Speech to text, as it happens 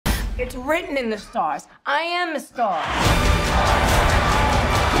It's written in the stars. I am a star.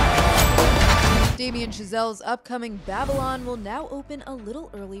 Damien Chazelle's upcoming Babylon will now open a little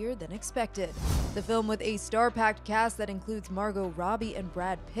earlier than expected. The film, with a star-packed cast that includes Margot, Robbie, and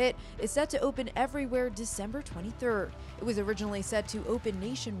Brad Pitt, is set to open everywhere December 23rd. It was originally set to open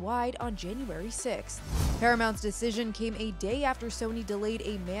nationwide on January 6th. Paramount's decision came a day after Sony delayed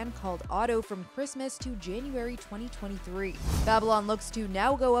A Man Called Otto from Christmas to January 2023. Babylon looks to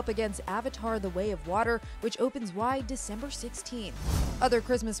now go up against Avatar: The Way of Water, which opens wide December 16th. Other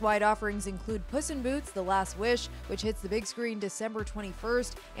Christmas-wide offerings include Puss in Boots: The Last Wish, which hits the big screen December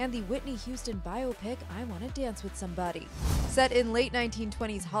 21st, and the Whitney Houston biopic I Wanna Dance with Somebody. Set in late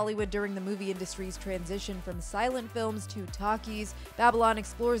 1920s Hollywood during the movie industry's transition from silent films to talkies, Babylon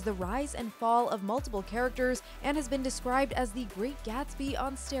explores the rise and fall of multiple characters and has been described as the Great Gatsby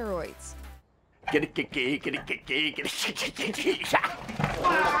on steroids.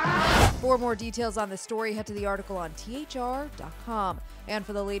 For more details on the story, head to the article on THR.com. And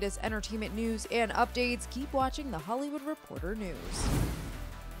for the latest entertainment news and updates, keep watching The Hollywood Reporter News.